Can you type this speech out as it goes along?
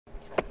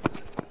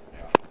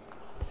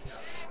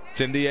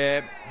It's in the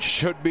air,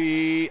 should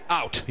be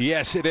out.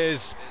 Yes, it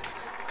is.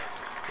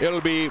 It'll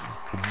be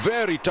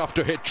very tough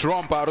to hit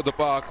Tromp out of the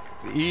park.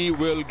 He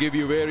will give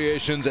you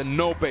variations and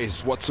no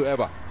pace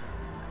whatsoever.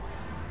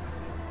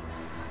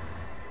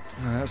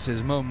 And that's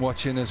his mum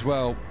watching as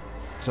well.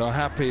 So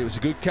happy, it was a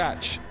good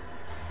catch.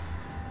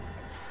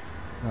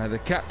 The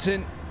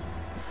captain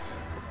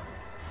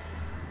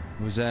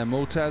was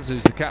Multaz,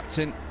 who's the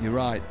captain. You're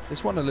right,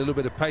 this one a little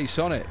bit of pace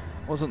on it.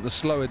 Wasn't the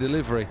slower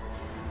delivery,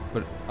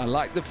 but I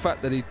like the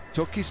fact that he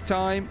took his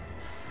time,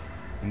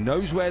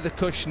 knows where the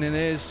cushioning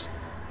is.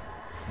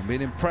 I've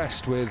been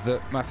impressed with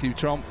Matthew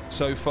Tromp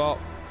so far.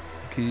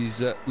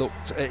 He's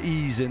looked at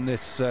ease in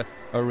this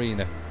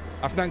arena.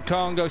 Afnan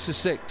Khan goes to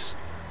 6.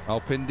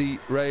 Rawalpindi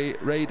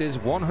Raiders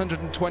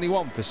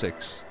 121 for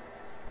 6.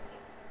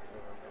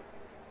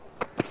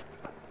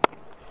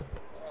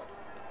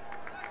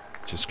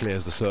 Just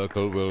clears the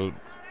circle, will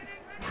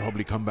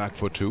probably come back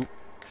for 2.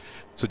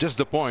 So just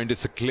the point,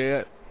 it's a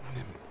clear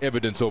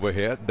evidence over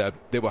here that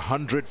they were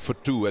 100 for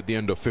 2 at the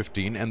end of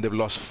 15 and they've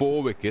lost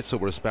 4 wickets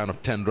over a span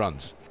of 10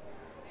 runs.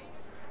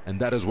 And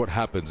that is what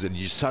happens, and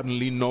you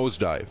suddenly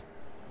nosedive.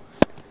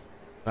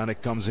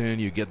 Panic comes in,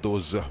 you get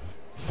those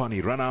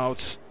funny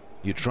runouts.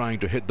 You're trying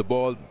to hit the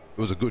ball. It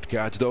was a good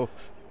catch though,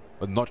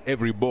 but not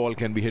every ball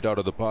can be hit out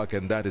of the park,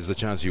 and that is the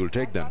chance you'll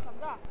take then.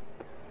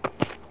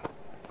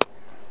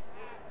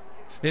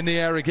 In the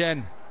air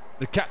again,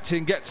 the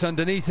captain gets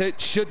underneath it,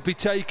 should be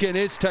taken,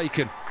 is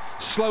taken.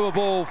 Slower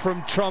ball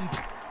from Tromp.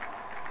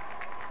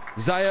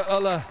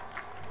 Zaya-Ullah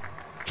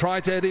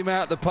tried to hit him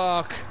out the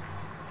park.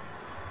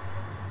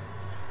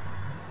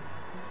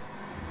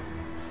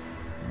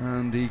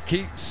 And he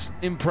keeps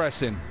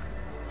impressing.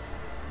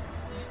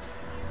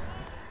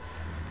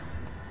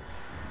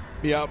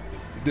 Yeah,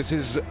 this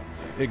is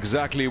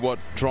exactly what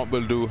Tromp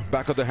will do.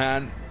 Back of the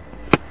hand,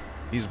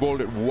 he's bowled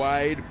it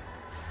wide,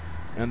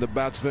 and the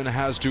batsman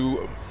has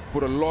to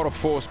put a lot of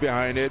force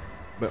behind it,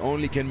 but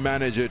only can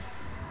manage it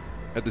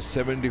at the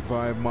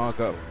 75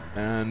 marker,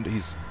 and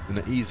he's in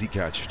an easy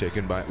catch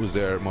taken by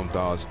Uzair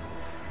Mumtaz.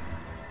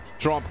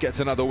 Tromp gets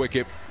another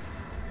wicket.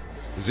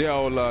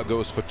 Zia-Ullah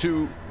goes for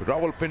 2.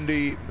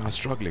 Rawalpindi are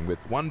struggling with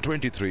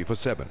 123 for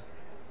 7.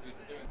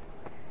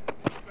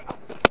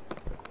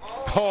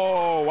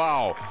 Oh,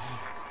 wow.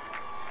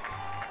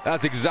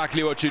 That's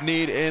exactly what you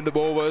need in the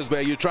overs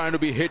where you're trying to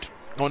be hit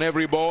on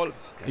every ball.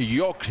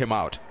 Yoked him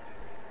out.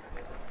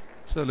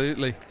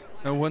 Absolutely.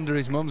 No wonder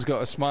his mum's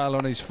got a smile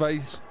on his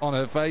face, on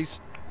her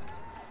face.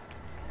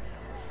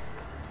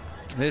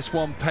 This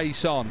one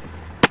pace on.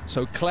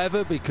 So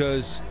clever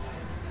because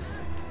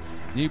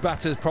new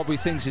batter probably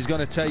thinks he's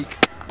going to take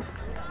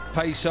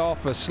pace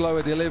off, a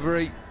slower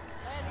delivery.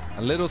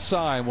 A little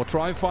sign. We'll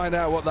try and find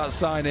out what that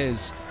sign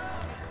is.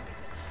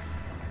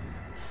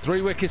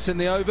 3 wickets in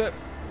the over,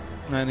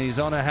 and he's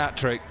on a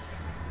hat-trick.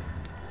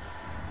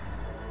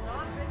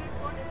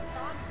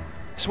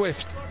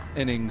 Swift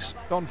innings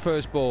on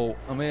first ball.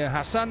 Amir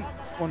Hassan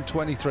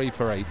 123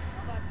 for 8.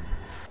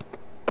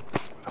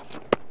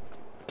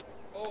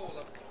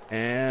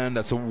 And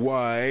that's a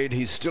wide.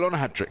 He's still on a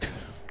hat-trick.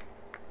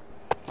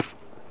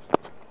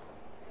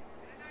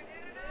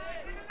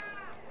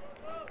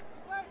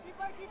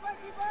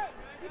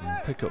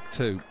 Pick up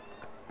 2.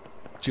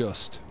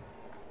 Just.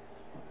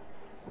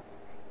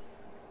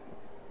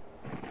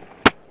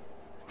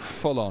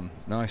 Full on.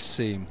 Nice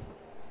seam.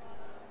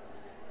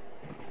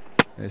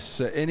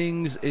 This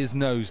innings is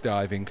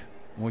nosediving,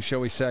 or shall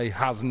we say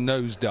has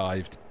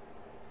nosedived.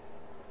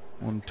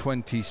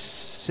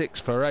 126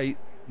 for 8.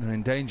 They're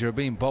in danger of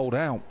being bowled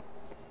out.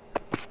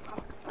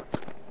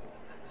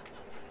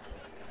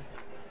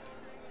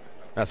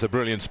 That's a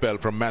brilliant spell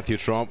from Matthew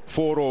Tromp.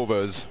 4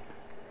 overs.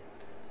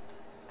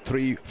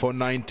 3 for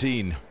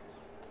 19.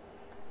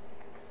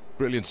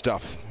 Brilliant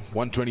stuff.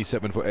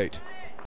 127 for 8.